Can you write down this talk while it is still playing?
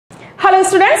Hello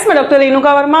students, मैं doctor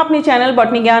Renuka Verma अपने channel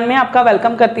botany ज्ञान में आपका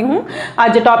वेलकम करती हूं।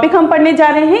 आज जो टॉपिक हम पढ़ने जा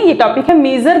रहे हैं ये टॉपिक है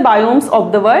major biomes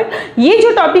of the world. ये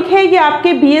जो टॉपिक है ये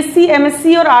आपके बीएससी,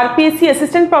 एमएससी और आरपीएससी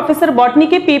असिस्टेंट प्रोफेसर बॉटनी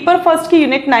के पेपर फर्स्ट की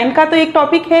यूनिट 9 का तो एक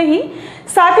टॉपिक है ही,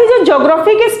 साथ ही जो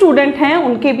ज्योग्राफी के स्टूडेंट हैं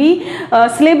उनके भी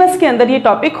सिलेबस के अंदर ये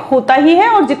टॉपिक होता ही है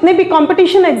और जितने भी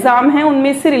कंपटीशन एग्जाम हैं उनमें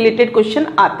इससे रिलेटेड क्वेश्चन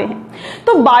आते हैं।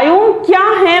 तो बायोम क्या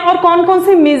है और कौन कौन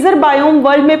से मेजर बायोम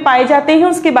वर्ल्ड में पाए जाते हैं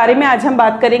उसके बारे में आज हम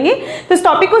बात करेंगे। तो इस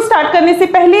टॉपिक को स्टार्ट करने से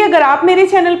पहले अगर आप मेरे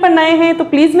चैनल पर नए हैं तो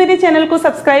प्लीज मेरे चैनल को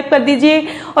सब्सक्राइब कर दीजिए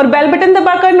और बेल बटन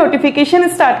दबाकर नोटिफिकेशन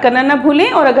स्टार्ट करना ना भूलें।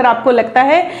 और अगर आपको लगता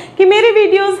है कि मेरे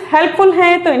वीडियोस हेल्पफुल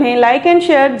हैं तो इन्हें लाइक एंड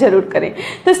शेयर जरूर करें।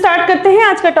 तो स्टार्ट करते हैं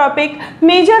आज का topic,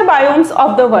 major biomes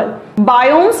of the world.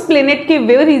 Biomes planet के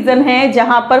वे रीजन है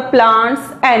जहां पर प्लांट्स,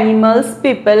 एनिमल्स,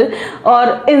 पीपल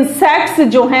और इंसेक्ट्स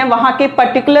जो हैं वहां के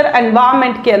पर्टिकुलर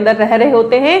एनवायरनमेंट के अंदर रह रहे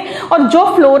होते हैं। और जो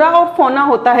फ्लोरा और फौना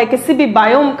होता है किसी भी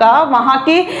बायोम का, वहां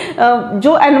के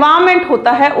जो एनवायरनमेंट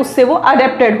होता है उससे वो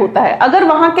अडेप्टेड होता है। अगर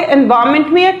वहां के एनवायरनमेंट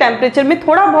में या टेम्परेचर में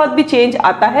थोड़ा बहुत भी चेंज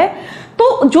आता है तो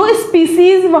जो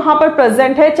स्पीसीज वहां पर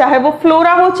प्रेजेंट है, चाहे वो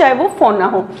फ्लोरा हो चाहे वो फौना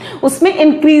हो, उसमें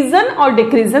इंक्रीजन और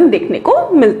डिक्रीजन देखने को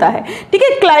मिलता है। ठीक है,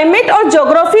 क्लाइमेट और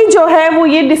ज्योग्राफी जो है वो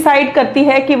ये डिसाइड करती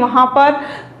है कि वहां पर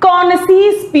कौन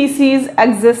सी स्पीसीज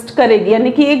एग्जिस्ट करेगी,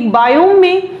 यानी कि एक बायोम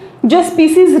में जो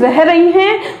स्पीसीज रह रही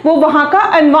हैं वो वहां का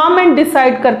एनवायरनमेंट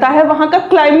डिसाइड करता है, वहां का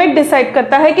क्लाइमेट डिसाइड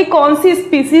करता है कि कौन सी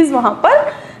स्पीसीज वहां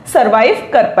पर सरवाइव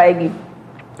कर पाएगी।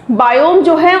 बायोम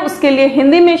जो है उसके लिए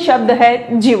हिंदी में शब्द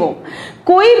है जीवोम।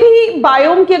 कोई भी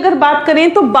बायोम की अगर बात करें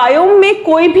तो बायोम में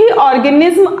कोई भी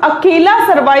ऑर्गेनिज्म अकेला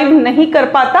सरवाइव नहीं कर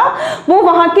पाता, वो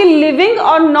वहां के लिविंग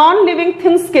और नॉन लिविंग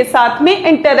थिंग्स के साथ में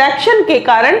इंटरैक्शन के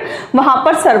कारण वहां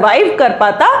पर सरवाइव कर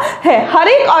पाता है। हर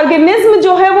एक ऑर्गेनिज्म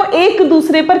जो है वो एक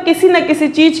दूसरे पर किसी न किसी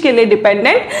चीज के लिए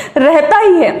डिपेंडेंट रहता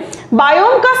ही है।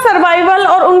 बायोम का सर्वाइवल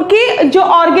और उनके जो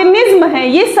ऑर्गेनिज्म है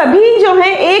ये सभी जो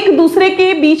है एक दूसरे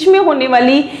के बीच में होने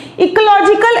वाली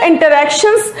इकोलॉजिकल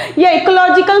इंटरैक्शंस या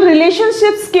इकोलॉजिकल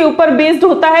रिलेशनशिप्स के ऊपर बेस्ड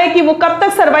होता है कि वो कब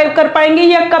तक सरवाइव कर पाएंगे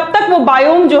या कब तक वो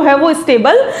बायोम जो है वो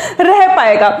स्टेबल रह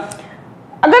पाएगा।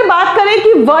 अगर बात करें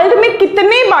कि वर्ल्ड में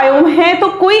कितने बायोम हैं तो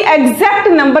कोई एग्जैक्ट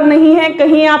नंबर नहीं है।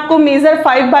 कहीं आपको मेजर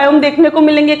 5 बायोम देखने को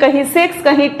मिलेंगे, कहीं 6,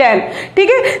 कहीं 10।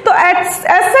 ठीक है, तो एज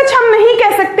सच हम नहीं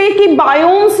कह सकते कि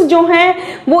बायोम्स जो हैं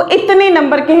वो इतने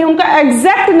नंबर के हैं, उनका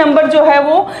एग्जैक्ट नंबर जो है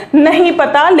वो नहीं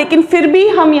पता। लेकिन फिर भी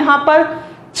हम यहाँ पर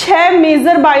 6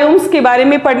 मेजर बायोम्स के बारे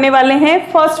में पढ़ने वाले हैं।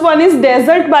 First one is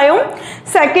desert biome,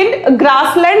 second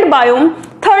grassland biome,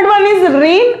 third one is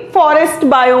rain forest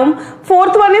biome,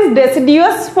 fourth one is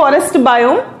deciduous forest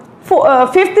biome,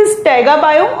 fifth is taiga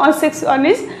biome और sixth one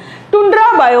is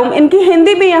tundra biome. इनकी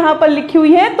हिंदी भी यहाँ पर लिखी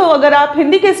हुई है, तो अगर आप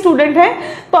हिंदी के स्टूडेंट हैं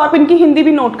तो आप इनकी हिंदी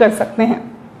भी नोट कर सकते हैं।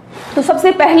 तो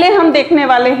सबसे पहले हम देखने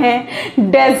वाले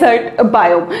हैं डेजर्ट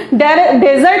बायोम।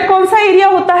 डेजर्ट कौन सा एरिया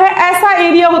होता है? ऐसा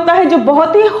एरिया होता है जो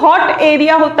बहुत ही हॉट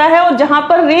एरिया होता है और जहां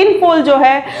पर रेनफॉल जो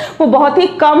है वो बहुत ही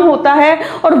कम होता है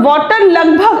और वाटर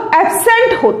लगभग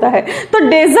एब्सेंट होता है। तो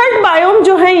डेजर्ट बायोम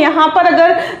जो है यहाँ पर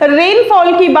अगर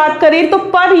रेनफॉल की बात करें तो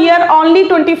per year only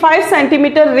 25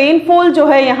 centimetre rainfall जो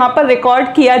है यहाँ पर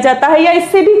रिकॉर्ड किया जाता है या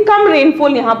इससे भी कम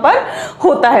रेनफॉल यहाँ पर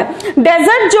होता है।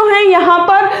 डेजर्ट जो है यहाँ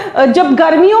पर जब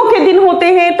गर्मियों के दिन होते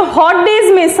हैं तो हॉट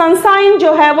डेज में सनशाइन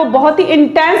जो है वो बहुत ही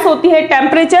इंटेंस होती है,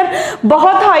 टेम्परेचर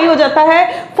बहुत हाई हो जाता है,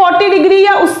 40 डिग्री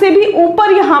या उससे भी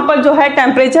ऊपर यहाँ पर जो है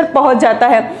टेम्परेचर पहुंच जाता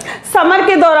है। समर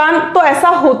के दौरान तो ऐसा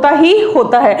होता ही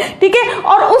होता है। ठीक है,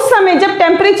 और उस समय जब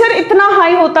टेम्परेचर इतना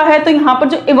हाई होता है तो यहाँ पर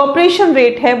जो इवोपरेशन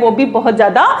रेट है वो भी बहुत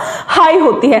ज्यादा हाई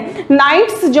होती है।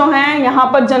 नाइट्स जो है यहाँ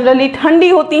पर जनरली ठंडी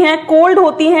होती हैं, कोल्ड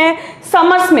होती हैं,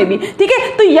 समर्स में भी। ठीक है,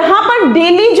 तो यहाँ पर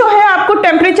डेली जो है आपको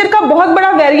टेम्परेचर का बहुत बड़ा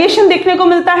वेरिएशन देखने को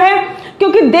मिलता है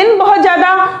क्योंकि दिन बहुत ज्यादा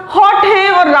हॉट हैं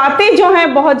और रातें जो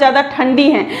हैं बहुत ज्यादा ठंडी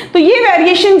हैं। तो ये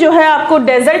वेरिएशन जो है आपको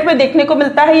डेजर्ट में देखने को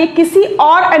मिलता है, ये किसी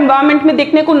और एनवायरनमेंट में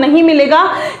देखने को नहीं मिलेगा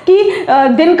कि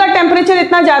दिन का टेम्परेचर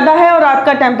इतना ज्यादा है और रात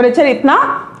का टेम्परेचर इतना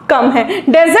कम है।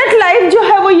 डेजर्ट लाइफ जो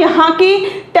है वो यहाँ की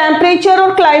टेम्परेचर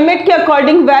और क्लाइमेट के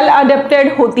अकॉर्डिंग वेल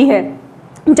अडेप्टेड होती है।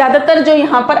 ज्यादातर जो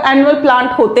यहाँ पर एनुअल प्लांट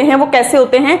होते हैं वो कैसे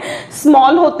होते हैं?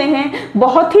 स्मॉल होते हैं,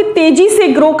 बहुत ही तेजी से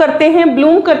ग्रो करते हैं,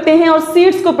 ब्लूम करते हैं और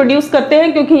सीड्स को प्रोड्यूस करते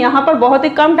हैं क्योंकि यहाँ पर बहुत ही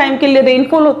कम टाइम के लिए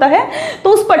रेनफॉल होता है तो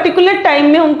उस पर्टिकुलर टाइम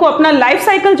में उनको अपना लाइफ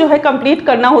साइकिल जो है कंप्लीट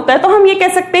करना होता है। तो हम ये कह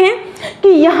सकते हैं कि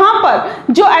यहाँ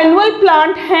पर जो एनुअल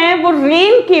प्लांट हैं वो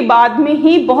रेन के बाद में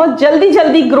ही बहुत जल्दी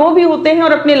जल्दी ग्रो भी होते हैं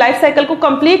और अपने लाइफ साइकिल को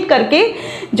कंप्लीट करके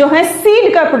जो है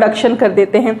सीड का प्रोडक्शन कर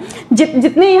देते हैं।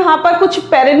 जितने यहाँ पर कुछ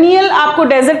पेरेनियल आपको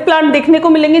डेजर्ट प्लांट देखने को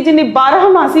मिलेंगे जिन्हें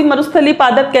 12मासी मरुस्थलीय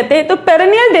पादप कहते हैं, तो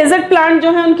पेरेनियल डेजर्ट प्लांट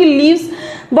जो है उनकी लीव्स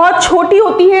बहुत छोटी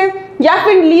होती हैं, या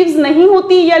फिर लीव्स नहीं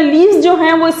होती, या लीव्स जो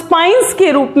हैं वो स्पाइंस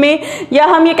के रूप में, या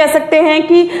हम ये कह सकते हैं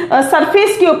कि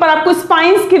सरफेस के ऊपर आपको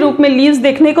स्पाइंस के रूप में लीव्स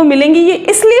देखने को मिलेंगी। ये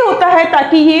इसलिए होता है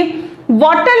ताकि ये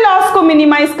वाटर लॉस को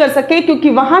मिनिमाइज कर सके, क्योंकि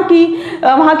वहां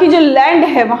की जो लैंड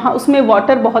है वहां उसमें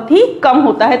वाटर बहुत ही कम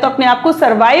होता है। तो अपने आप को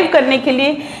सरवाइव करने के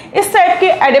लिए इस टाइप के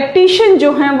एडेप्टेशन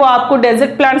जो हैं वो आपको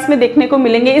डेजर्ट प्लांट्स में देखने को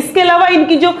मिलेंगे। इसके अलावा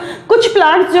इनकी जो कुछ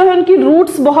प्लांट्स जो है उनकी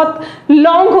रूट्स बहुत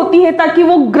लॉन्ग होती है ताकि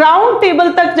वो ग्राउंड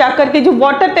टेबल तक जाकर के, जो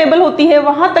वाटर टेबल होती है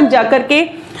वहां तक जाकर के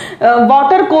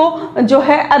वाटर को जो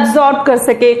है एब्जॉर्ब कर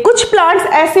सके। कुछ प्लांट्स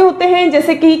ऐसे होते हैं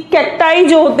जैसे कि कैक्टाई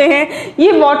जो होते हैं,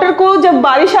 ये वाटर को जब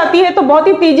बारिश आती है तो बहुत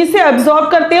ही तेजी से एब्जॉर्ब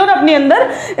करते हैं और अपने अंदर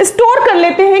स्टोर कर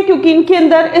लेते हैं, क्योंकि इनके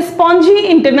अंदर स्पॉन्जी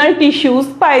इंटरनल टिश्यूज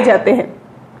पाए जाते हैं।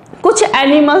 कुछ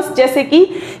एनिमल्स जैसे कि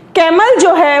कैमल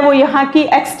जो है वो यहाँ की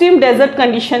एक्सट्रीम डेजर्ट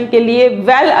कंडीशन के लिए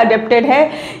वेल अडेप्टेड है,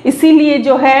 इसीलिए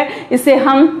जो है इसे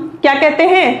हम क्या कहते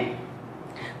हैं,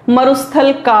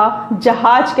 मरुस्थल का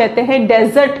जहाज कहते हैं,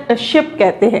 डेजर्ट शिप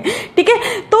कहते हैं। ठीक है,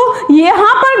 तो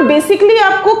यहाँ पर बेसिकली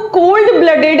आपको कोल्ड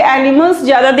ब्लडेड एनिमल्स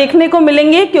ज्यादा देखने को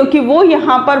मिलेंगे, क्योंकि वो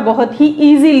यहाँ पर बहुत ही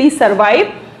इजीली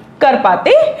सरवाइव कर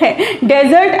पाते हैं।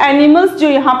 डेजर्ट एनिमल्स जो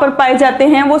यहाँ पर पाए जाते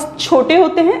हैं वो छोटे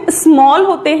होते हैं, स्मॉल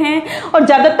होते हैं और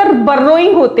ज्यादातर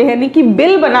बर्रोइंग होते हैं, यानी कि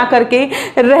बिल बना करके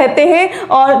रहते हैं,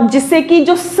 और जिससे कि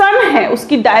जो सन है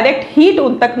उसकी डायरेक्ट हीट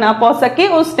उन तक ना पहुंच सके,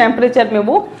 उस टेम्परेचर में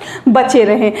वो बचे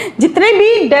रहें। जितने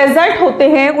भी डेजर्ट होते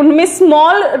हैं उनमें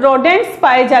स्मॉल रोडेंट्स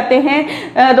पाए जाते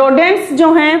हैं। रोडेंट्स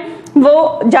जो हैं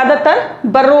वो ज्यादातर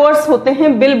बर्रोअर्स होते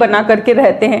हैं, बिल बना करके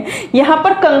रहते हैं। यहाँ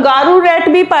पर कंगारू रैट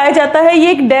भी पाया जाता है। ये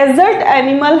एक डेजर्ट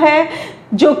एनिमल है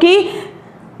जो कि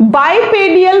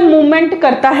बाइपेडियल मूवमेंट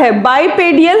करता है,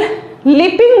 बाइपेडियल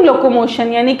लिपिंग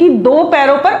लोकोमोशन, यानी कि दो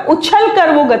पैरों पर उछल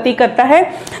कर वो गति करता है।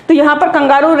 तो यहाँ पर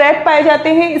कंगारू रैट पाए जाते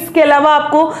हैं। इसके अलावा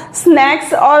आपको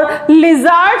स्नैक्स और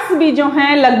लिजार्ड्स भी जो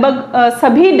हैं लगभग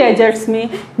सभी डेजर्ट्स में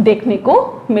देखने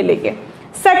को मिलेंगे।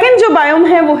 सेकेंड जो बायोम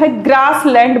है वो है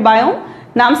ग्रासलैंड बायोम।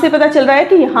 नाम से पता चल रहा है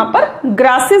कि यहाँ पर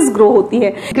ग्रासेस ग्रो होती है।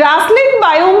 ग्रासलैंड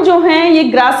बायोम जो हैं ये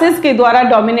ग्रासेस के द्वारा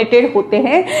डोमिनेटेड होते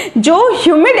हैं। जो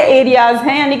ह्यूमिड एरियाज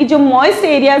हैं, यानी कि जो मॉइस्ट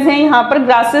एरियाज हैं, यहाँ पर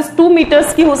ग्रासेस 2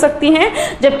 मीटर्स की हो सकती हैं,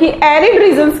 जबकि एरिड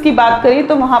रीजन्स की बात करें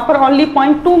तो वहां पर ओनली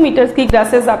 0.2 मीटर्स की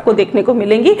ग्रासेस आपको देखने को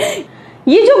मिलेंगी।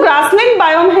 ये जो ग्रासलैंड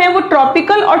बायोम है वो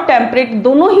ट्रॉपिकल और टेम्परेट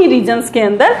दोनों ही रीजन्स के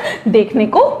अंदर देखने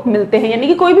को मिलते हैं, यानी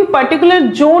कि कोई भी पर्टिकुलर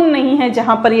जोन नहीं है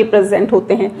जहां पर ये प्रेजेंट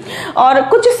होते हैं। और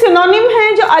कुछ सिनोनिम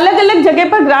हैं जो अलग अलग जगह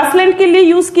पर ग्रासलैंड के लिए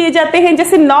यूज किए जाते हैं,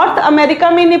 जैसे नॉर्थ अमेरिका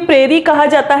में इन्हें प्रेरी कहा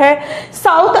जाता है,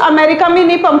 साउथ अमेरिका में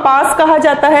इन्हें पंपास कहा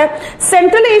जाता है,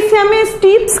 सेंट्रल एशिया में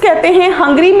स्टीप्स कहते हैं,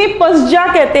 हंगरी में पसजा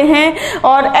कहते हैं,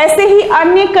 और ऐसे ही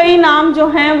अन्य कई नाम जो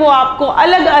हैं वो आपको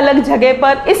अलग अलग जगह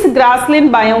पर इस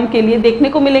ग्रासलैंड बायोम के लिए देखने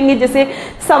को मिलेंगे। जैसे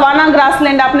सवाना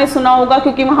ग्रासलैंड आपने सुना होगा,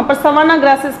 क्योंकि वहां पर सवाना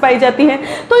ग्रासेस पाई जाती हैं।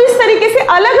 तो इस तरीके से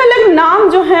अलग अलग नाम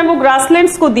जो हैं वो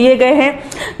ग्रासलैंड्स को दिए गए हैं।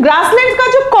 ग्रासलैंड्स का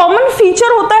जो कॉमन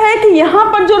फीचर होता है कि यहाँ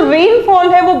पर जो रेनफॉल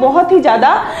है वो बहुत ही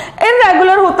ज्यादा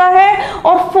इरेगुलर होता है,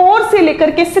 और 4 से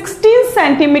लेकर के 16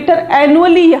 सेंटीमीटर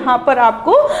एनुअली यहाँ पर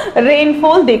आपको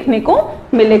रेनफॉल देखने को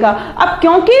मिलेगा। अब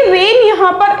क्योंकि रेन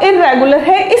यहाँ पर इरेगुलर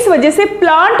है, इस वजह से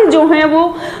प्लांट जो हैं वो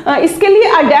इसके लिए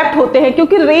अडेप्ट होते हैं,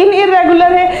 क्योंकि रेन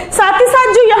इरेगुलर है। साथ ही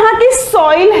साथ जो यहाँ की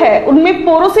सॉइल है उनमें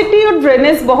पोरोसिटी और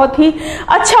ड्रेनेज बहुत ही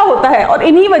अच्छा होता है, और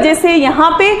इन्हीं वजह से यहाँ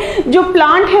पे जो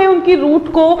प्लांट है उनकी रूट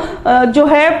को जो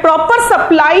है प्रॉपर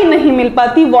सप्लाई नहीं मिल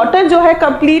पाती, वाटर जो है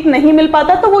कंप्लीट नहीं मिल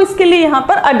पाता, तो वो इसके लिए यहाँ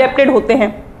पर अडेप्टेड होते हैं।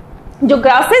 जो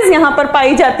ग्रासेस यहाँ पर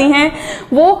पाई जाती हैं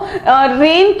वो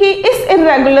रेन के इस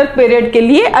इरेगुलर पीरियड के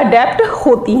लिए अडेप्ट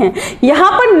होती हैं। यहाँ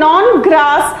पर नॉन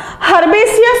ग्रास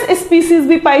हर्बेसियस स्पीसीज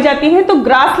भी पाई जाती हैं। तो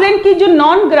ग्रासलैंड की जो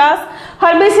नॉन ग्रास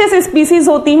हर्बेसियस स्पीसीज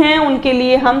होती हैं उनके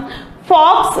लिए हम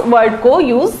फॉक्स वर्ड को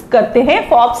यूज करते हैं,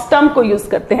 फॉक्स टर्म को यूज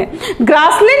करते हैं।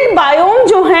 ग्रासलैंड बायोम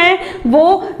जो है वो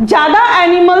ज्यादा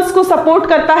एनिमल्स को सपोर्ट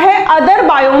करता है अदर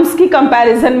बायोम्स की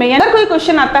कंपैरिजन में। अगर कोई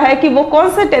क्वेश्चन आता है कि वो कौन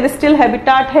सा टेरेस्ट्रियल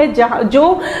हैबिटाट है जहां जो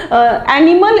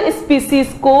एनिमल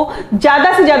स्पीसीज को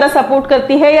ज्यादा से ज्यादा सपोर्ट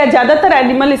करती है या ज्यादातर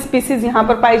एनिमल स्पीसीज यहां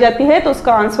पर पाई जाती है, तो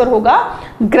उसका आंसर होगा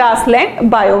ग्रासलैंड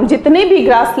बायोम। जितने भी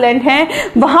ग्रासलैंड हैं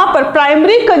वहां पर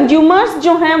प्राइमरी कंज्यूमर्स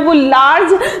जो हैं वो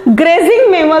लार्ज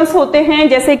ग्रेजिंग मेमल्स होते हैं,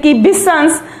 जैसे कि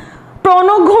बिसंस,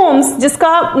 प्रोनोगोम्स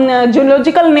जिसका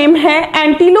जूलॉजिकल नेम है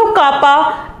एंटीलोकापा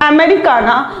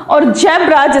अमेरिकाना, और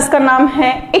जेब्रा जिसका नाम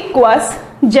है इक्वस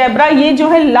जेब्रा। ये जो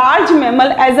है लार्ज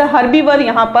मैमल एज अ हर्बीवर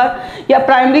यहाँ पर या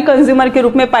प्राइमरी कंज्यूमर के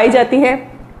रूप में पाई जाती है।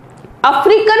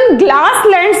 अफ्रीकन ग्लास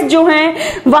लैंड्स जो हैं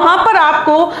वहां पर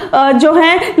आपको जो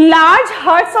है लार्ज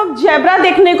हर्ड्स ऑफ जेब्रा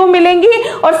देखने को मिलेंगी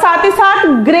और साथ ही साथ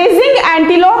ग्रेजिंग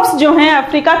एंटीलोप्स जो हैं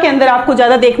अफ्रीका के अंदर आपको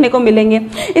ज्यादा देखने को मिलेंगे।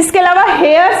 इसके अलावा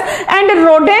हेयर्स एंड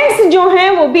रोडेंट्स जो हैं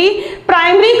वो भी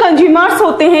प्राइमरी कंज्यूमर्स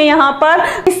होते हैं यहाँ पर।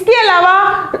 इसके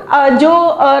अलावा जो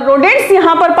रोडेंट्स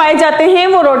यहाँ पर पाए जाते हैं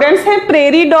वो रोडेंट्स हैं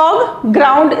प्रेरी डॉग,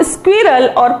 ग्राउंड स्क्विरल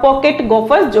और पॉकेट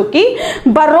गोफर्स जो कि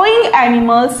बरोइंग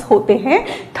एनिमल्स होते हैं।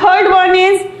 Third one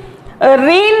is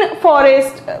rain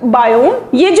forest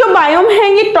biome. ये जो बायोम है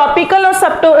ये ट्रॉपिकल और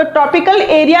सब ट्रॉपिकल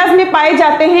एरियाज में पाए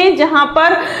जाते हैं जहां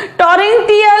पर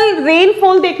टॉरेंटियल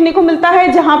रेनफॉल देखने को मिलता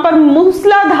है, जहां पर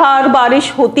मूसलाधार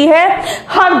बारिश होती है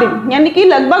हर दिन, यानी कि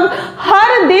लगभग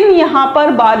हर दिन यहां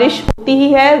पर बारिश होती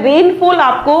ही है। रेनफॉल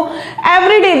आपको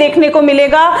एवरीडे देखने को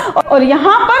मिलेगा और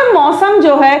यहां पर मौसम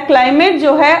जो है, क्लाइमेट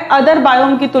जो है अदर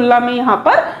बायोम की तुलना में यहां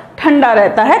पर ठंडा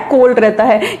रहता है, कोल्ड रहता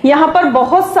है। यहाँ पर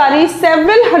बहुत सारी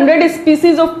several hundred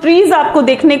species of trees आपको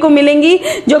देखने को मिलेंगी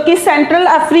जो कि central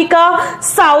Africa,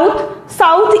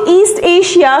 south east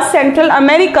Asia, central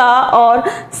America और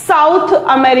साउथ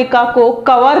अमेरिका को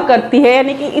कवर करती है,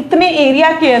 यानी कि इतने एरिया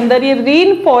के अंदर ये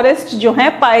रेन फॉरेस्ट जो है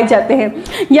पाए जाते हैं।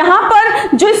 यहाँ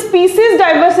पर जो स्पीसीज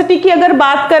डाइवर्सिटी की अगर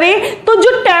बात करें तो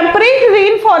जो टेम्परेट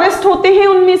रेन फॉरेस्ट होते हैं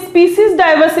उनमें स्पीसीज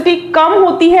डाइवर्सिटी कम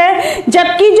होती है,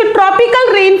 जबकि जो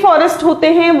ट्रॉपिकल रेन फॉरेस्ट होते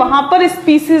हैं वहां पर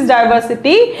स्पीसीज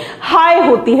डाइवर्सिटी हाई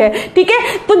होती है। ठीक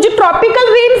है, तो जो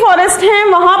ट्रॉपिकल रेन फॉरेस्ट हैं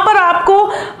वहां पर आपको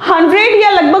 100 या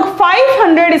लगभग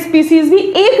 500 स्पीसीज भी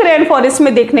एक रेन फॉरेस्ट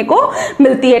में देखने को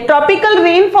मिलती है। ट्रॉपिकल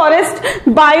रेन फॉरेस्ट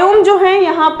बायोम जो है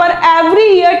यहाँ पर एवरी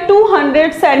ईयर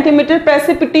 200 सेंटीमीटर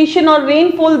प्रेसिपिटेशन और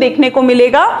रेनफॉल देखने को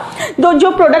मिलेगा। तो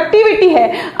जो प्रोडक्टिविटी है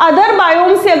अदर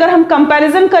बायोम से अगर हम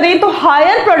कंपैरिजन करें तो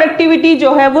हायर प्रोडक्टिविटी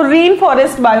जो है वो रेन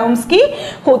फॉरेस्ट बायोम्स की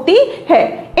होती है।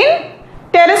 इन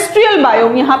टेरेस्ट्रियल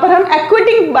बायोम, यहां पर हम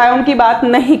एक्वेटिक बायोम की बात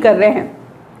नहीं कर रहे हैं।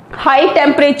 हाई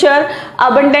टेम्परेचर,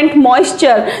 अबंडेंट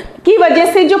मॉइस्चर की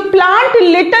वजह से जो प्लांट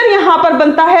लिटर यहां पर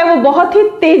बनता है वो बहुत ही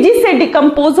तेजी से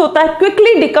डिकम्पोज होता है,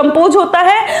 क्विकली डिकम्पोज होता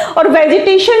है और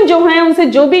वेजिटेशन जो है उनसे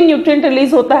जो भी न्यूट्रिएंट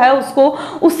रिलीज होता है उसको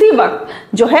उसी वक्त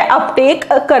जो है अपटेक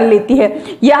कर लेती है।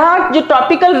 यहाँ जो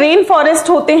ट्रॉपिकल रेन फॉरेस्ट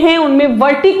होते हैं उनमें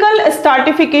वर्टिकल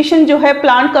स्टार्टिफिकेशन जो है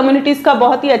प्लांट कम्युनिटीज का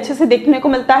बहुत ही अच्छे से देखने को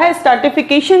मिलता है।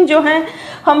 स्टार्टिफिकेशन जो है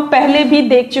हम पहले भी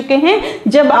देख चुके हैं,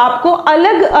 जब आपको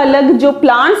अलग अलग जो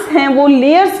प्लांट्स हैं वो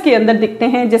लेयर्स के अंदर दिखते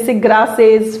हैं, जैसे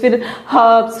ग्रासेस, फिर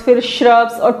हर्ब्स, फिर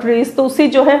श्रब्स और ट्रीज, तो उसे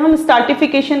जो है हम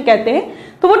स्टार्टिफिकेशन कहते हैं।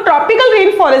 तो वो ट्रॉपिकल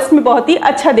रेन फॉरेस्ट में बहुत ही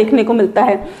अच्छा देखने को मिलता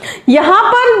है। यहाँ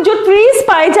पर जो ट्रीज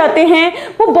पाए जाते हैं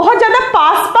वो बहुत ज्यादा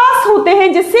पास होते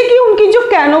हैं, जिससे कि उनकी जो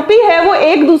कैनोपी है वो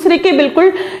एक दूसरे के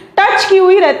बिल्कुल टच की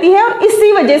हुई रहती है और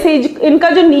इसी वजह से इनका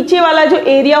जो नीचे वाला जो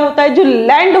एरिया होता है, जो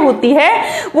लैंड होती है,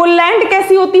 वो लैंड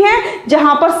कैसी होती है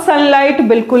जहां पर सनलाइट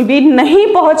बिल्कुल भी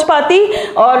नहीं पहुंच पाती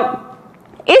और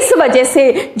इस वजह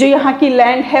से जो यहाँ की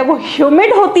लैंड है वो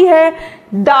ह्यूमिड होती है,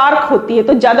 डार्क होती है।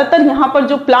 तो ज्यादातर यहाँ पर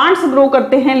जो प्लांट्स ग्रो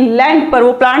करते हैं लैंड पर,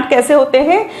 वो प्लांट कैसे होते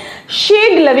हैं,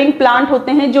 शेड लविंग प्लांट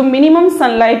होते हैं जो मिनिमम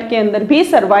सनलाइट के अंदर भी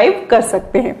सरवाइव कर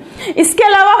सकते हैं। इसके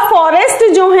अलावा फॉरेस्ट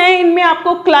जो है इनमें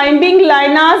आपको क्लाइंबिंग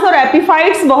लाइनास और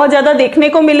एपिफाइट्स बहुत ज्यादा देखने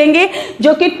को मिलेंगे,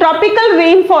 जो कि ट्रॉपिकल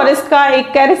रेन फॉरेस्ट का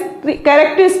एक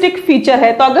कैरेक्टरिस्टिक फीचर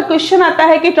है। तो अगर क्वेश्चन आता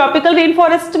है कि ट्रॉपिकल रेन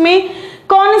फॉरेस्ट में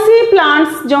कौन सी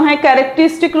प्लांट्स जो हैं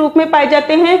कैरेक्टरिस्टिक रूप में पाए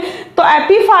जाते हैं, तो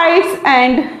एपिफाइट्स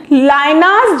एंड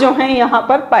लाइनास जो हैं यहाँ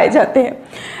पर पाए जाते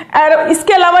हैं।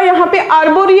 इसके अलावा यहाँ पे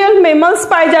आर्बोरियल मेमल्स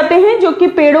पाए जाते हैं जो कि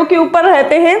पेड़ों के ऊपर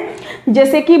रहते हैं,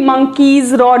 जैसे कि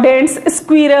monkeys, rodents,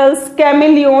 squirrels,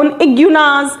 chameleon,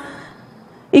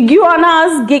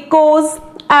 इग्युआनास, गेकोज,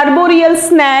 arboreal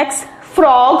snacks,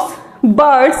 frogs,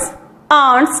 birds,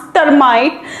 ants,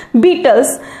 termite,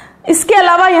 Beatles. इसके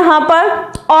अलावा यहाँ पर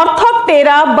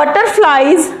ऑर्थोप्टेरा,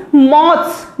 बटरफ्लाइज,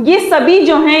 मॉथ्स, ये सभी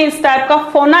जो हैं इस टाइप का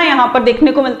फौना यहाँ पर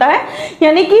देखने को मिलता है।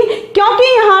 यानी कि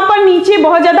क्योंकि यहाँ पर नीचे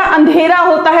बहुत ज्यादा अंधेरा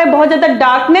होता है, बहुत ज्यादा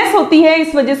डार्कनेस होती है,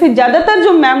 इस वजह से ज्यादातर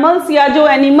जो मैमल्स या जो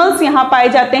एनिमल्स यहाँ पाए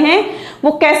जाते हैं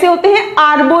वो कैसे होते हैं,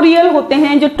 आर्बोरियल होते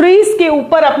हैं, जो ट्रीज के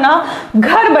ऊपर अपना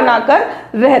घर बनाकर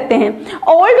रहते हैं।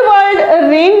 ओल्ड वर्ल्ड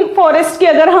रेन फॉरेस्ट की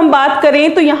अगर हम बात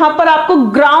करें तो यहाँ पर आपको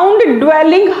ग्राउंड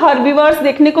ड्वेलिंग हर्बिवर्स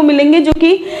देखने को मिलेंगे जो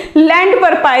कि लैंड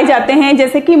पर पाए जाते हैं,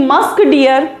 जैसे कि musk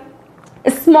deer,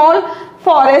 small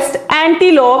forest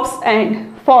antelopes and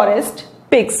forest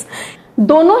pigs.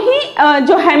 दोनों ही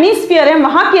जो हेमिस्फीयर है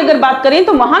वहां की अगर बात करें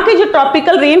तो वहां के जो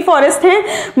ट्रॉपिकल रेन फॉरेस्ट हैं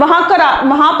वहां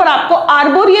पर आपको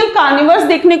आर्बोरियल कार्निवर्स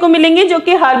देखने को मिलेंगे जो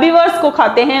कि हर्बिवर्स को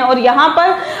खाते हैं। और यहाँ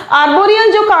पर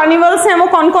आर्बोरियल जो कार्निवर्स हैं वो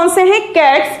कौन कौन से हैं,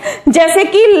 कैट्स जैसे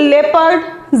कि लेपर्ड,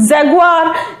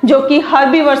 जगुआर जो कि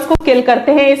हर्बीवर्स को किल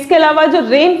करते हैं। इसके अलावा जो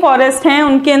रेन फॉरेस्ट हैं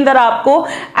उनके अंदर आपको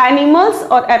एनिमल्स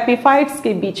और एपिफाइट्स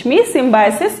के बीच में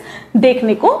सिम्बायोसिस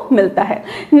देखने को मिलता है।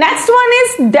 Next one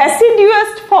is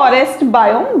deciduous forest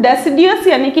biome. Deciduous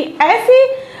यानी कि ऐसी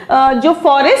जो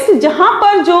फॉरेस्ट जहां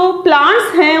पर जो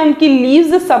प्लांट्स हैं उनकी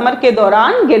लीव्स समर के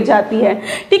दौरान गिर जाती है।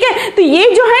 ठीक है, तो ये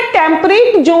जो है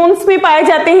टेम्परेट जोन्स में पाए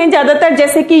जाते हैं ज्यादातर,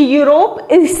 जैसे कि Europe,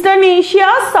 eastern Asia,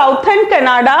 southern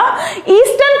Canada,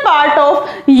 eastern part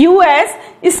of US.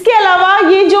 इसके अलावा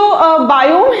ये जो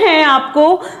बायोम है आपको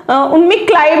उनमें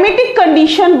क्लाइमेटिक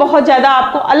कंडीशन बहुत ज्यादा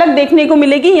आपको अलग देखने को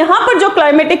मिलेगी। यहां पर जो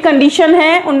क्लाइमेटिक कंडीशन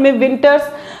है उनमें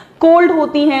विंटर्स कोल्ड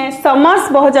होती हैं, समर्स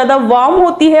बहुत ज्यादा वार्म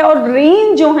होती है और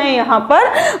रेन जो है यहाँ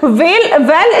पर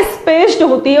वेल स्पेस्ड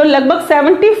होती है और लगभग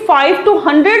 75 to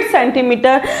 100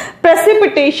 सेंटीमीटर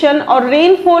प्रेसिपिटेशन और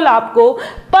रेनफॉल आपको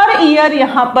पर ईयर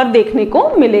यहाँ पर देखने को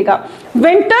मिलेगा।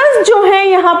 विंटर्स जो है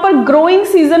यहाँ पर ग्रोइंग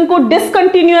सीजन को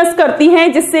डिसकंटिन्यूअस करती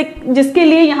हैं, जिसके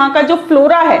लिए यहाँ का जो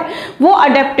फ्लोरा है वो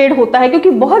अडेप्टेड होता है, क्योंकि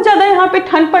बहुत ज्यादा यहाँ पे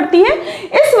ठंड पड़ती है।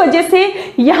 इस वजह से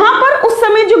यहाँ पर उस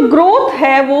समय जो ग्रोथ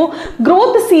है वो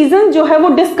ग्रोथ सीजन जो है वो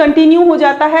डिसकंटिन्यू हो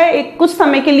जाता है, एक कुछ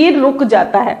समय के लिए रुक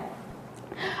जाता है।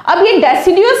 अब ये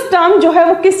डेसिडियस टर्म जो है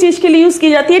वो किस चीज के लिए यूज की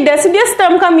जाती है? डेसिडियस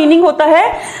टर्म का मीनिंग होता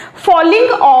है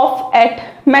फॉलिंग ऑफ एट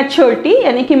मैच्योरिटी,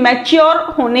 यानी कि मैच्योर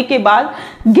होने के बाद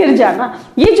गिर जाना।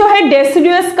 ये जो है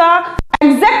डेसिडियस का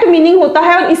एग्जैक्ट मीनिंग होता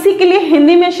है और इसी के लिए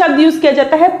हिंदी में शब्द यूज किया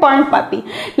जाता है पर्णपाती।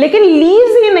 लेकिन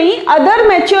लीव्स ही नहीं, अदर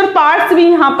मैच्योर पार्ट्स भी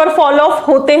यहाँ पर फॉल ऑफ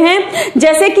होते हैं।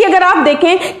 जैसे कि अगर आप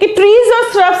देखें कि ट्रीज और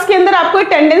श्रब्स के अंदर आपको एक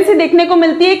टेंडेंसी देखने को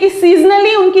मिलती है कि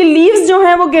सीजनली उनकी लीव्स जो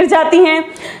है वो गिर जाती हैं।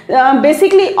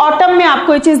 बेसिकली ऑटम में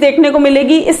आपको ये चीज देखने को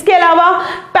मिलेगी। इसके अलावा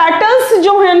पेटल्स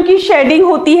जो है उनकी शेडिंग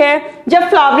होती है जब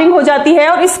फ्लावरिंग हो जाती है,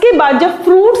 और इसके बाद जब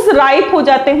फ्रूट्स राइप हो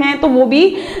जाते हैं तो वो भी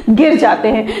गिर जाते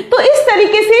हैं। तो इस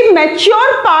तरीके से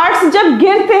मैच्योर पार्ट्स जब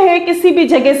गिरते हैं किसी भी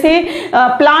जगह से,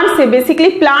 प्लांट से, बेसिकली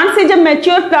प्लांट से जब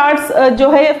मैच्योर पार्ट्स जो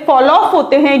है फॉल ऑफ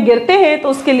होते हैं, गिरते हैं, तो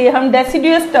उसके लिए हम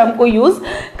डेसिडियस टर्म को यूज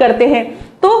करते हैं।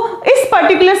 तो इस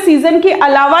पर्टिकुलर सीजन के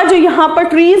अलावा जो यहाँ पर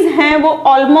ट्रीज हैं वो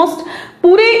ऑलमोस्ट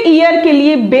पूरे ईयर के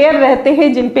लिए बेयर रहते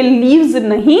हैं, जिन पे लीव्स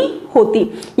नहीं होती।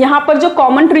 यहाँ पर जो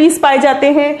कॉमन ट्रीज पाए जाते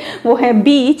हैं वो है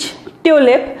बीच,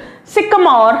 tulip,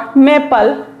 सिकमोर,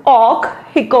 maple, okay,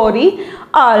 hickory,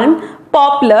 alum,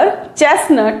 popular,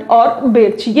 chestnut और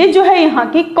बिर्च। ये जो है यहाँ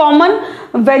की कॉमन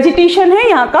वेजिटेशन है,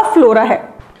 यहाँ का फ्लोरा है।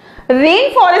 रेन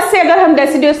फॉरेस्ट से अगर हम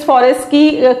डेसिडियस फॉरेस्ट की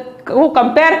को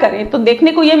कंपेयर करें तो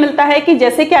देखने को यह मिलता है कि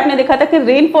जैसे कि आपने देखा था कि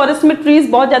रेन फॉरेस्ट में ट्रीज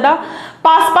बहुत ज्यादा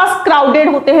पास क्राउडेड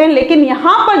होते हैं, लेकिन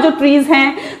यहाँ पर जो ट्रीज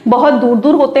हैं बहुत दूर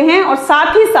दूर होते हैं और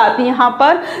साथ ही साथ यहाँ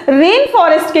पर रेन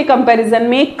फॉरेस्ट के कंपैरिजन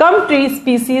में कम ट्री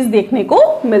स्पीसीज देखने को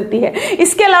मिलती है।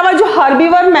 इसके अलावा जो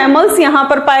हर्बीवर मैमल्स यहाँ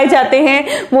पर पाए जाते हैं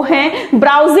वो हैं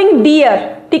ब्राउजिंग डियर,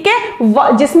 ठीक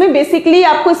है, जिसमें बेसिकली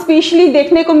आपको स्पेशली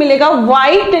देखने को मिलेगा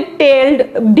व्हाइट टेल्ड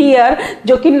डियर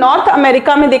जो कि नॉर्थ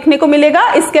अमेरिका में देखने को मिलेगा।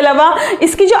 इसके अलावा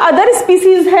इसकी जो अदर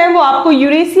स्पीसीज है वो आपको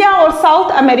यूरेशिया और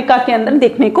साउथ अमेरिका के अंदर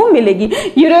देखने को मिलेगी।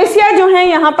 यूरेशिया जो है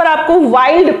यहाँ पर आपको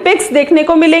वाइल्ड पिग्स देखने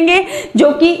को मिलेंगे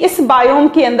जो कि इस बायोम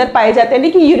के अंदर पाए जाते हैं।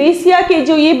 देखिए यूरेशिया के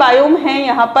जो ये बायोम है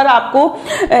यहाँ पर आपको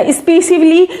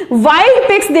स्पेसिफिकली वाइल्ड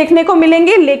पिग्स देखने को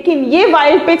मिलेंगे, लेकिन ये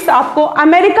वाइल्ड पिग्स आपको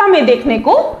अमेरिका में देखने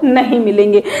को नहीं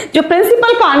मिलेंगे। जो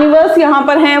प्रिंसिपल कार्निवर्स यहाँ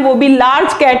पर हैं वो भी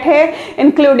लार्ज कैट है,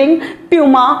 including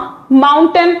Puma,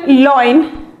 mountain lion,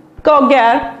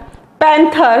 कॉगैर,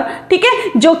 panther, ठीक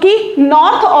है, जो कि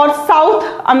नॉर्थ और साउथ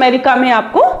अमेरिका में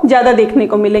आपको ज्यादा देखने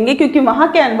को मिलेंगे क्योंकि वहां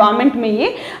के एनवायरमेंट में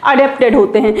ये अडेप्टेड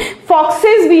होते हैं।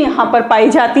 फॉक्सेस भी यहाँ पर पाई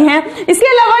जाती हैं। इसके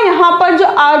अलावा यहाँ पर जो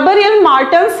आर्बोरियल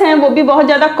मार्टन्स हैं वो भी बहुत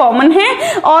ज्यादा कॉमन है,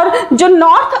 और जो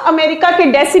नॉर्थ अमेरिका के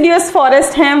डेसिडियस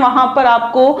फॉरेस्ट हैं वहां पर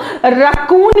आपको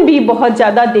रकून भी बहुत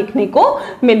ज्यादा देखने को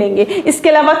मिलेंगे। इसके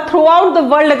अलावा थ्रू आउट द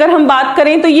वर्ल्ड अगर हम बात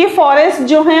करें तो ये फॉरेस्ट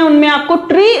जो है उनमें आपको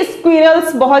ट्री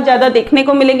स्क्विरल्स बहुत ज्यादा देखने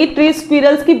को मिलेंगी। ट्री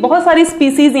स्क्विरल्स की बहुत सारी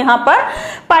स्पीसीज यहाँ पर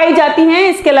पाई जाती हैं।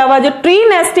 इसके अलावा जो ट्री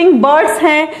नेस्टिंग बर्ड्स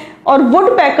हैं और वुड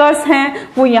पैकर्स हैं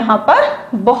वो यहाँ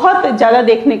पर बहुत ज्यादा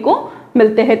देखने को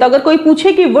मिलते हैं। तो अगर कोई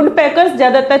पूछे कि वुड पैकर्स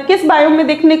ज्यादातर किस बायोम में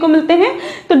देखने को मिलते हैं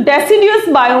तो डेसिडियस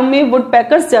बायोम में वुड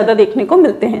पैकर्स ज्यादा देखने को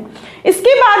मिलते हैं।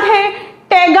 इसके बाद है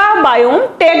टैगा बायोम।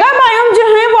 टैगा बायोम जो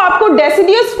है वो आपको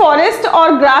डेसिडियस फॉरेस्ट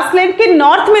और ग्रासलैंड के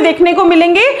नॉर्थ में देखने को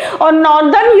मिलेंगे और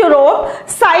नॉर्दर्न यूरोप,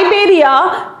 साइबेरिया,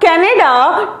 कनाडा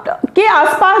के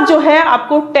आसपास जो है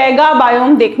आपको टैगा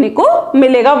बायोम देखने को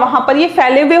मिलेगा, वहां पर ये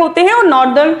फैले हुए होते हैं और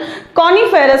नॉर्दर्न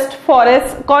कॉनिफेरस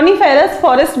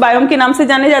फॉरेस्ट बायोम के नाम से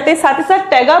जाने जाते हैं। साथ ही साथ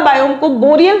टैगा बायोम को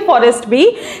बोरियल फॉरेस्ट भी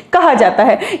कहा जाता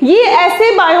है। ये ऐसे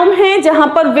बायोम हैं जहां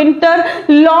पर विंटर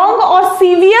लॉन्ग और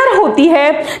सीवियर होती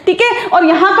है, ठीक है, और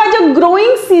यहाँ का जो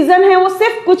ग्रोइंग सीजन है वो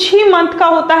सिर्फ कुछ ही मंथ का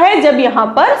होता है जब यहाँ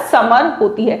पर समर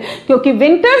होती है, क्योंकि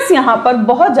विंटर्स यहाँ पर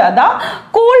बहुत ज्यादा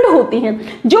कोल्ड होती हैं।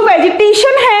 जो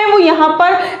वेजिटेशन है वो यहाँ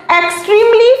पर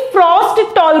एक्सट्रीमली फ्रॉस्ट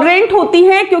टॉलरेंट होती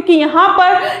है, क्योंकि यहाँ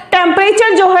पर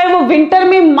टेम्परेचर जो है वो विंटर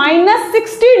में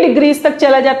 -60 डिग्रीज तक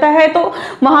चला जाता है, तो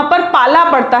वहां पर पाला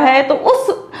पड़ता है। तो उस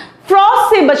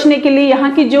फ्रॉस्ट से बचने के लिए यहाँ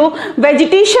की जो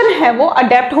वेजिटेशन है वो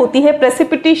अडेप्ट होती है।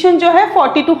 प्रेसिपिटेशन जो है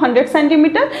 40 to 100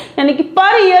 सेंटीमीटर, यानी कि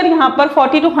पर ईयर यहाँ पर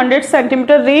 40 to 100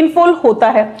 सेंटीमीटर रेनफॉल होता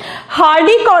है।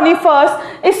 हार्डी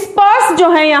कॉनिफर्स स्पर्स जो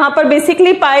है यहाँ पर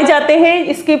बेसिकली पाए जाते हैं।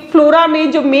 इसके फ्लोरा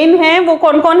में जो मेन है वो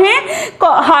कौन कौन है?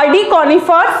 हार्डी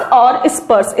कॉनिफर्स और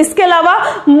स्पर्स। इसके अलावा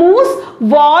मूस,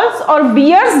 वॉल्स और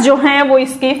बियर्स जो हैं वो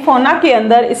इसके फौना के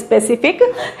अंदर स्पेसिफिक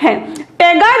हैं।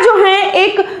 टैगा जो है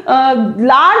एक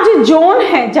लार्ज जोन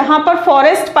है जहां पर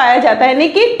फॉरेस्ट पाया जाता है, यानी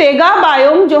कि टैगा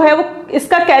बायोम जो है वो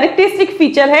इसका कैरेक्टरिस्टिक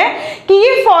फीचर है कि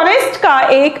ये फॉरेस्ट का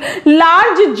एक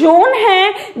लार्ज जोन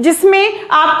है जिसमें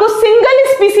आपको single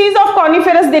species of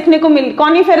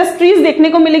coniferous trees देखने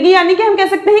को मिलेगी। यानी कि हम कह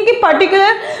सकते हैं कि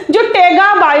पर्टिकुलर जो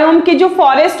टैगा बायोम के जो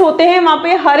फॉरेस्ट होते हैं वहां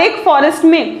पे हर एक फॉरेस्ट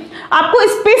में आपको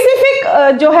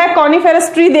स्पेसिफिक जो है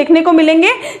कॉनिफेरस ट्री देखने को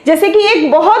मिलेंगे। जैसे कि एक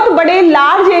बहुत बड़े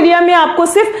लार्ज एरिया में आपको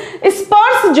सिर्फ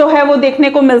स्पर्स जो है वो देखने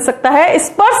को मिल सकता है।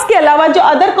 स्पर्स के अलावा जो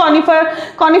अदर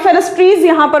कॉनिफेरस ट्रीज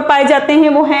यहां पर पाए जाते हैं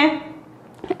वो हैं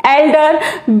एल्डर,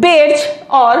 बेर्च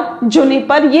और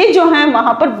जुनिपर। ये जो हैं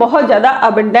वहां पर बहुत ज्यादा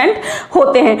अबंडेंट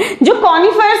होते हैं। जो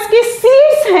कॉनिफेरस के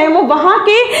सीड्स हैं वो वहां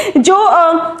के जो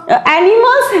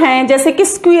एनिमल्स हैं जैसे कि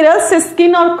स्क्विरल,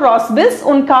 सिस्किन और क्रॉसबिल्स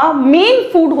उनका मेन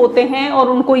फूड होते हैं और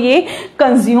उनको ये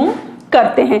कंज्यूम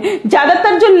करते हैं।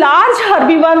 ज्यादातर जो लार्ज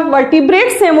हर्बीवर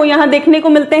वर्टिब्रेट्स हैं वो यहाँ देखने को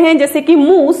मिलते हैं, जैसे कि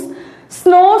मूस,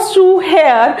 स्नो शू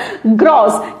हेयर,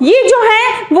 ग्रॉस। ये जो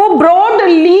है वो ब्रॉड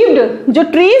लीव्ड जो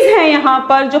ट्रीज हैं यहाँ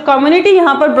पर, जो कम्युनिटी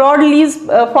यहाँ पर ब्रॉड लीव्स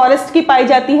फॉरेस्ट की पाई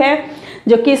जाती है,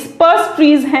 जो कि स्पर्स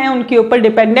ट्रीज हैं उनके ऊपर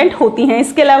डिपेंडेंट होती हैं।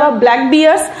 इसके अलावा black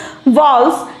bears,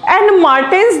 walls and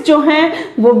Martins जो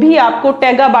हैं वो भी आपको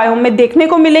टैगा बायोम में देखने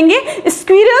को मिलेंगे।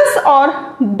 स्क्विरल्स और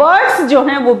बर्ड्स जो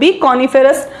हैं वो भी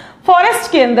कॉनिफेरस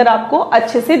फॉरेस्ट के अंदर आपको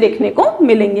अच्छे से देखने को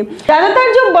मिलेंगे।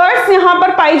 ज्यादातर जो बर्ड्स यहाँ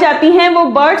पर पाई जाती हैं वो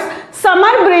बर्ड्स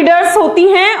समर ब्रीडर्स होती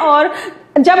हैं और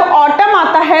जब ऑटम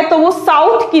आता है तो वो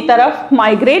साउथ की तरफ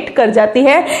माइग्रेट कर जाती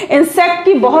है। इंसेक्ट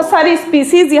की बहुत सारी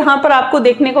स्पीसीज यहाँ पर आपको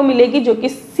देखने को मिलेगी जो कि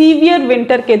सीवियर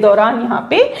विंटर के दौरान यहाँ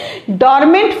पे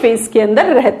डॉर्मेंट फेज के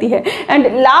अंदर रहती है। And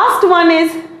last one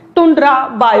is tundra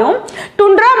biome.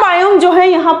 Tundra biome जो है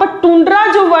यहाँ पर टुंड्रा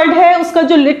जो वर्ड है उसका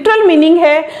जो लिटरल मीनिंग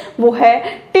है वो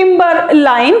है टिम्बर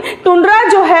लाइन। टुंड्रा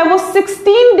जो है वो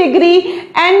 16 डिग्री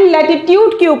एंड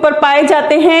लैटिट्यूड के ऊपर पाए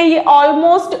जाते हैं। ये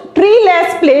ऑलमोस्ट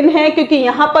ट्रीलेस प्लेन है क्योंकि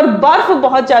यहाँ पर बर्फ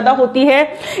बहुत ज्यादा होती है,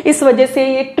 इस वजह से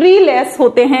ये ट्रीलेस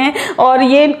होते हैं। और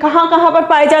ये कहाँ कहाँ पर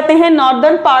पाए जाते हैं?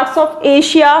 Northern parts of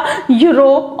Asia,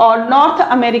 Europe और नॉर्थ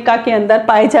अमेरिका के अंदर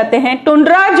पाए जाते हैं।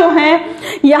 टुंड्रा जो है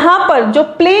यहाँ पर जो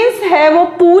प्लेन्स है वो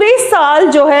पूरे साल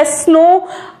जो है स्नो,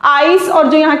 आइस और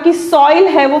जो यहाँ की सॉइल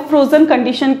है वो फ्रोजन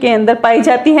कंडीशन के अंदर पाई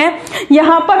जाती है।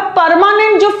 यहाँ पर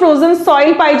परमानेंट जो फ्रोजन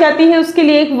सॉइल पाई जाती है उसके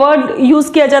लिए एक वर्ड यूज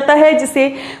किया जाता है जिसे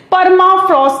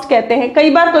परमाफ्रॉस्ट कहते हैं। कई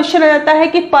बार क्वेश्चन आ जाता है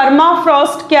कि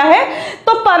परमाफ्रॉस्ट क्या है,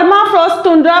 तो परमाफ्रॉस्ट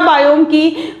टुंड्रा बायोम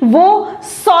की वो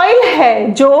सॉइल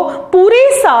है जो पूरे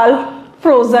साल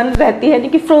फ्रोजन रहती है, यानी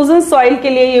कि फ्रोजन सॉइल के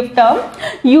लिए ये टर्म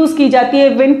यूज की जाती है।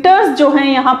 विंटर्स जो हैं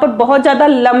यहाँ पर बहुत ज्यादा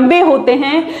लंबे होते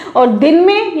हैं और दिन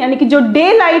में यानी कि जो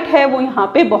डे लाइट है वो यहाँ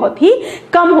पे बहुत ही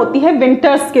कम होती है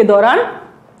विंटर्स के दौरान।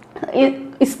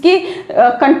 इसके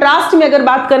कंट्रास्ट में अगर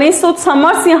बात करें तो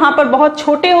समर्स यहाँ पर बहुत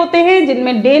छोटे होते हैं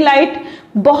जिनमें डे लाइट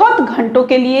बहुत घंटों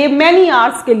के लिए, मैनी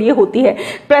आवर्स के लिए होती है।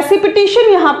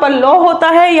 प्रेसिपिटेशन यहाँ पर लो होता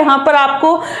है, यहाँ पर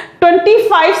आपको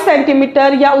 25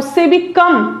 सेंटीमीटर या उससे भी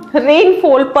कम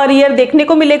रेनफॉल पर ईयर देखने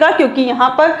को मिलेगा क्योंकि यहाँ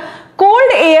पर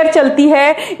कोल्ड एयर चलती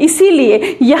है,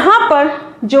 इसीलिए यहाँ पर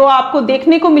जो आपको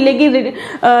देखने को मिलेगी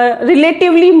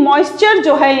रिलेटिवली मॉइस्चर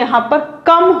जो है यहाँ पर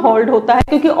कम होल्ड होता है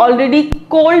क्योंकि ऑलरेडी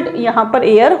कोल्ड यहाँ पर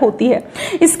एयर होती है।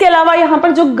 इसके अलावा यहाँ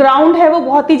पर जो ग्राउंड है वो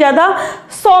बहुत ही ज्यादा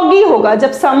सॉगी होगा।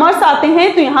 जब समर्स आते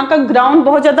हैं तो यहाँ का ग्राउंड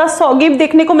बहुत ज्यादा सॉगी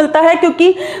देखने को मिलता है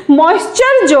क्योंकि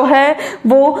मॉइस्चर जो है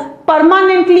वो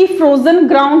परमानेंटली फ्रोजन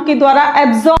ग्राउंड के द्वारा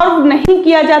एब्जॉर्ब नहीं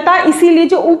किया जाता, इसीलिए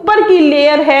जो ऊपर की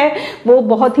लेयर है वो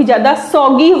बहुत ही ज्यादा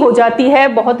सॉगी हो जाती है,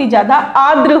 बहुत ही ज्यादा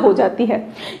आर्द्र हो जाती है।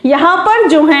 यहाँ पर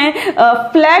जो है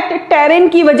फ्लैट टेरेन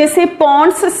की वजह से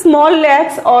पॉन्ड्स, स्मॉल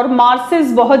लेक्स और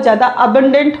मार्सेस बहुत ज्यादा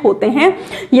अबंडेंट होते हैं।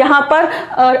 यहाँ पर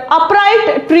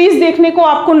अपराइट ट्रीज देखने को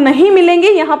आपको नहीं मिलेंगे।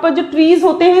 यहाँ पर जो ट्रीज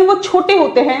होते हैं वो छोटे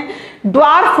होते हैं,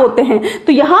 ड्वार्फ होते हैं।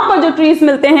 तो यहाँ पर जो ट्रीज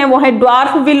मिलते हैं वो है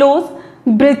ड्वार्फ विलोज,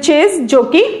 ब्रिचेस, जो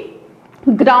कि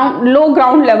लो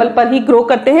ग्राउंड लेवल पर ही ग्रो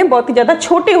करते हैं, बहुत ही ज्यादा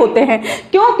छोटे होते हैं।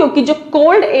 क्यों? क्योंकि जो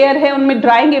कोल्ड एयर है उनमें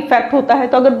ड्राइंग इफेक्ट होता है,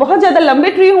 तो अगर बहुत ज्यादा लंबे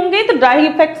ट्री होंगे तो ड्राइंग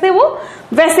इफेक्ट से वो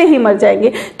वैसे ही मर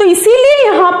जाएंगे। तो इसीलिए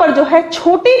यहाँ पर जो है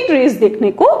छोटे ट्रीज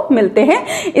देखने को मिलते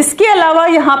हैं। इसके अलावा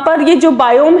यहाँ पर ये जो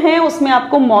बायोम है उसमें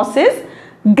आपको मॉसेस,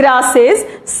 ग्रासेस,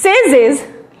 सेजेस,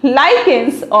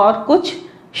 लाइकेंस और कुछ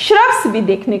श्रब्स भी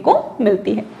देखने को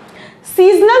मिलती है।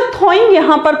 सीजनल थॉइंग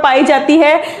यहाँ पर पाई जाती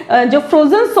है। जो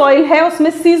फ्रोजन सॉइल है उसमें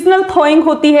सीजनल थॉइंग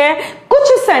होती है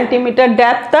कुछ सेंटीमीटर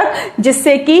डेप्थ तक,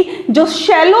 जिससे कि जो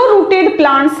शैलो रूटेड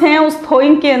प्लांट्स हैं उस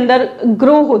थॉइंग के अंदर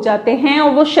ग्रो हो जाते हैं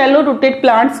और वो शैलो रूटेड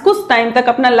प्लांट्स कुछ टाइम तक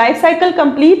अपना लाइफ साइकिल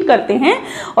कंप्लीट करते हैं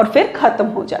और फिर खत्म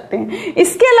हो जाते हैं।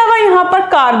 इसके अलावा यहाँ पर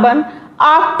carbon,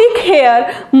 Arctic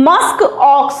hair, Musk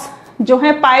aux जो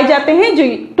है पाए जाते हैं, जो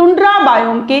टुंड्रा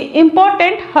बायोम के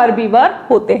इंपॉर्टेंट हर्बीवर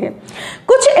होते हैं।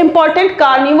 कुछ इंपॉर्टेंट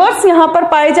कार्निवर्स यहाँ पर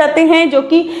पाए जाते हैं जो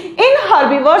कि इन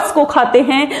हर्बीवर्स को खाते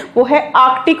हैं। वो है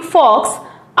Arctic fox,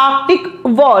 Arctic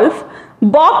wolf,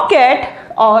 Bobcat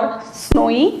और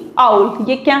स्नोई आउल।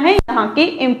 ये क्या है? यहाँ के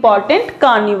इंपॉर्टेंट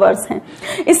कार्निवर्स हैं।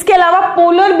 इसके अलावा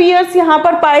पोलर बियर्स यहाँ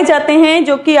पर पाए जाते हैं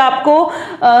जो कि आपको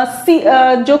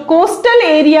जो कोस्टल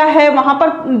एरिया है वहां पर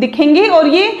दिखेंगे, और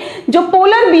ये जो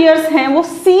पोलर बियर्स हैं वो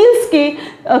सील्स के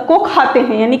को खाते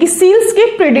हैं, यानी कि सील्स के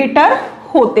प्रेडेटर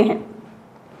होते हैं।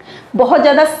 बहुत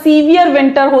ज्यादा सीवियर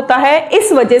विंटर होता है,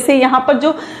 इस वजह से यहाँ पर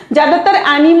जो ज्यादातर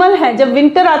एनिमल है जब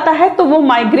विंटर आता है तो वो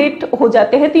माइग्रेट हो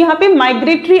जाते हैं। तो यहाँ पे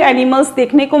माइग्रेटरी एनिमल्स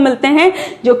देखने को मिलते हैं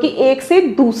जो कि एक से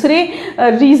दूसरे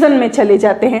रीजन में चले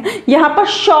जाते हैं। यहाँ पर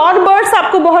शॉर बर्ड्स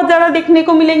आपको बहुत ज्यादा देखने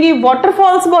को मिलेंगी,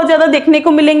 वाटरफॉल्स बहुत ज्यादा देखने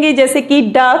को मिलेंगे, जैसे कि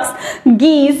डक्स,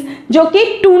 गीज, जो कि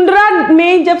टुंड्रा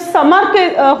में जब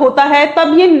समर होता है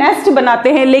तब ये नेस्ट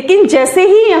बनाते हैं, लेकिन जैसे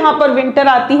ही यहाँ पर विंटर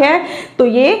आती है तो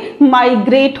ये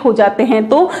माइग्रेट हो जाते हैं।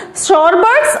 तो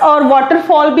शॉरबर्ड्स और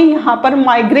वाटरफॉल भी यहाँ पर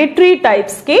माइग्रेटरी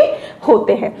टाइप्स के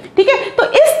होते हैं। ठीक है, तो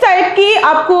इस टाइप की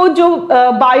आपको जो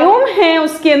बायोम है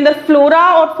उसके अंदर फ्लोरा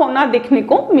और फौना देखने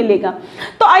को मिलेगा।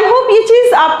 तो आई होप ये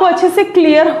चीज आपको अच्छे से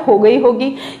क्लियर हो गई होगी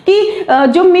कि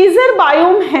जो मेजर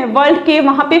बायोम है वर्ल्ड के,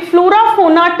 वहां पे flora,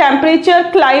 fauna, temperature,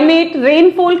 climate,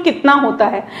 rainfall कितना होता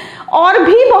है। और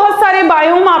भी बहुत सारे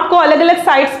बायोम आपको अलग अलग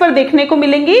साइट्स पर देखने को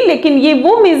मिलेंगे, लेकिन ये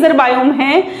वो मेजर बायोम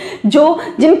हैं जो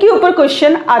जिनके ऊपर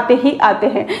क्वेश्चन आते ही आते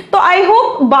हैं। तो आई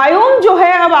होप बायोम जो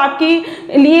है अब आपके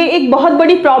लिए एक बहुत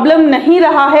बड़ी प्रॉब्लम नहीं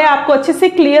रहा है, आपको अच्छे से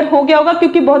क्लियर हो गया होगा,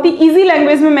 क्योंकि बहुत ही इजी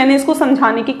लैंग्वेज में मैंने इसको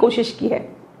समझाने की कोशिश की है।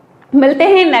 मिलते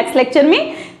हैं नेक्स्ट लेक्चर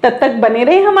में, तब तक बने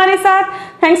रहे हमारे साथ।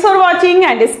 Thanks for watching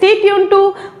and stay tuned to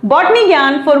botany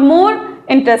ज्ञान for more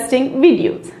interesting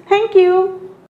videos. Thank you.